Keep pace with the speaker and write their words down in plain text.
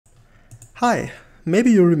Hi, maybe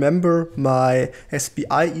you remember my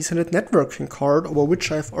SPI Ethernet Networking Card, over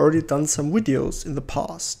which I've already done some videos in the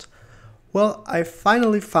past. Well, I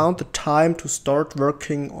finally found the time to start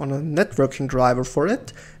working on a networking driver for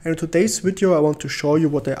it, and in today's video I want to show you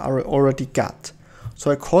what I already got. So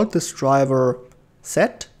I called this driver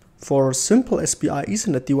set for simple SPI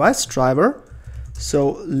Ethernet device driver.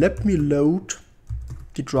 So let me load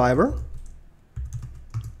the driver,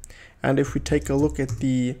 and if we take a look at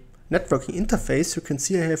the networking interface, you can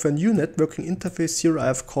see I have a new networking interface here I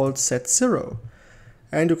have called set0.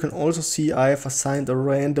 And you can also see I have assigned a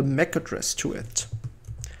random MAC address to it.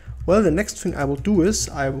 Well, the next thing I will do is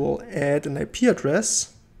I will add an IP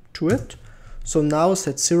address to it. So now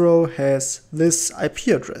set0 has this IP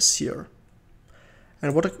address here.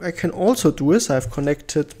 And what I can also do is I've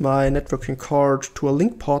connected my networking card to a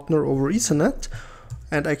link partner over Ethernet,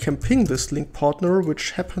 and I can ping this link partner,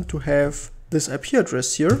 which happened to have this IP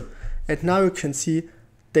address here. And now you can see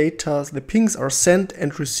the pings are sent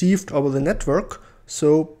and received over the network.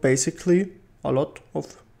 So basically a lot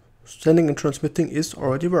of sending and transmitting is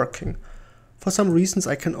already working. For some reasons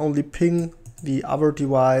I can only ping the other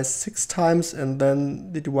device 6 times and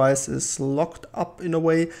then the device is locked up in a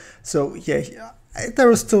way. So yeah,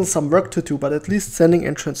 there is still some work to do, but at least sending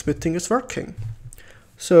and transmitting is working.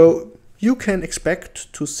 So you can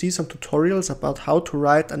expect to see some tutorials about how to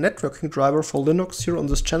write a networking driver for Linux here on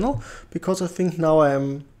this channel, because I think now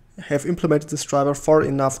I have implemented this driver far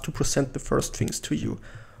enough to present the first things to you.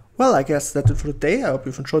 Well, I guess that's it for today. I hope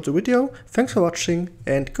you've enjoyed the video. Thanks for watching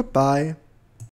and goodbye.